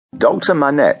Dr.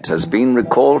 Manette has been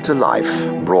recalled to life,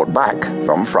 brought back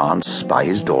from France by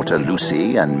his daughter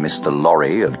Lucy and Mr.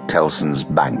 Lorry of Tellson's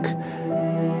Bank.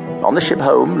 On the ship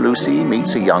home, Lucy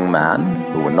meets a young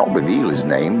man who will not reveal his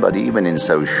name, but even in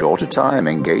so short a time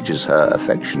engages her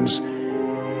affections.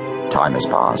 Time has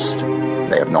passed.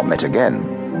 They have not met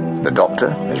again. The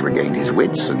doctor has regained his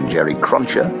wits, and Jerry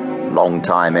Cruncher,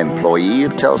 long-time employee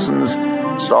of Tellson's,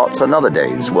 starts another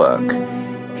day's work.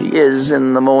 He is,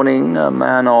 in the morning, a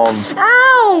man of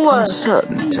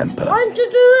uncertain temper. Why'd you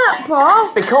do that,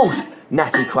 Pa? Because,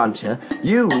 Natty Cruncher,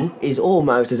 you is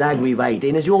almost as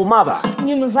aggravating as your mother.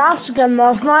 You was out again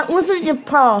last night, wasn't you,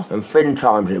 Pa? And thin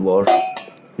times it was.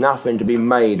 Nothing to be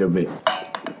made of it.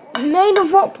 Made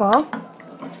of what, Pa?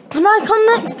 Can I come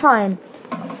next time?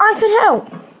 I could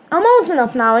help. I'm old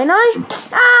enough now, ain't I?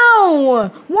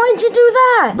 Ow! Why'd you do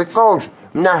that? Because,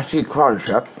 Natty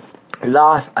Cruncher,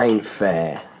 life ain't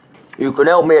fair. You can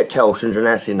help me at Tellson's and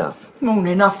that's enough. Not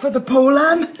enough for the poor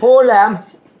lamb. Poor lamb.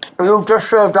 You've just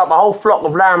served up a whole flock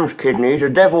of lamb's kidneys, a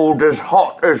devilled as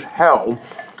hot as hell.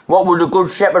 What would the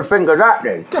good shepherd think of that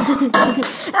then?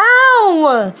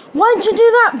 Ow! Why'd you do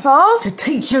that, Pa? To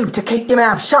teach you to keep your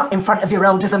mouth shut in front of your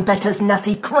elders and betters,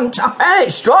 Natty Cruncher. And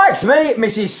it strikes me,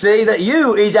 Mrs. C, that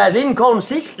you is as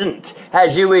inconsistent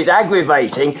as you is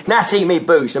aggravating. Natty me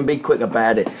boots and be quick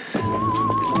about it.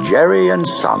 Jerry and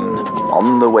Son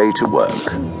on the way to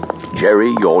work.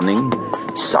 Jerry yawning,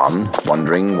 Son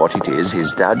wondering what it is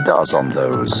his dad does on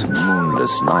those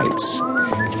moonless nights.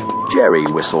 Jerry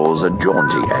whistles a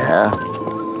jaunty air.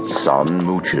 Son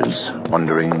mooches,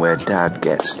 wondering where Dad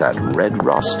gets that red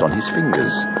rust on his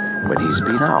fingers when he's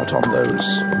been out on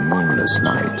those moonless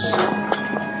nights.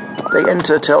 They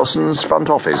enter Tellson's front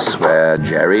office, where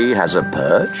Jerry has a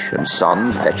perch and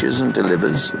Son fetches and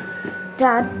delivers.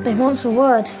 Dad, they wants a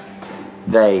word.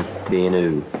 They being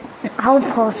who? Our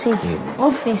party.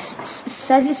 Office.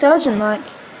 Says it's urgent, like.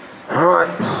 All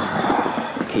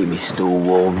right. Keep me stool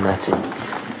warm, Natty.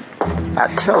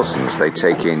 At Tellson's they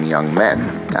take in young men,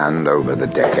 and over the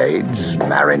decades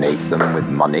marinate them with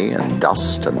money and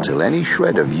dust until any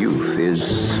shred of youth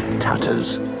is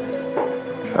tatters.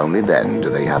 Only then do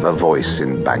they have a voice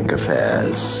in bank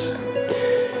affairs.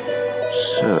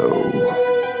 So,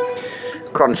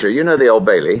 Cruncher, you know the Old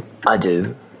Bailey? I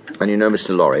do. And you know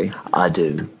Mr. Lorry? I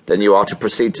do. Then you are to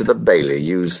proceed to the Bailey.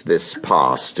 Use this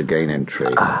pass to gain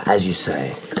entry. As you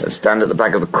say. Stand at the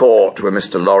back of the court where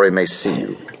Mr. Lorry may see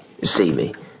you. See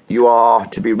me. You are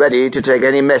to be ready to take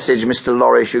any message Mr.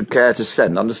 Lorry should care to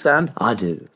send, understand? I do.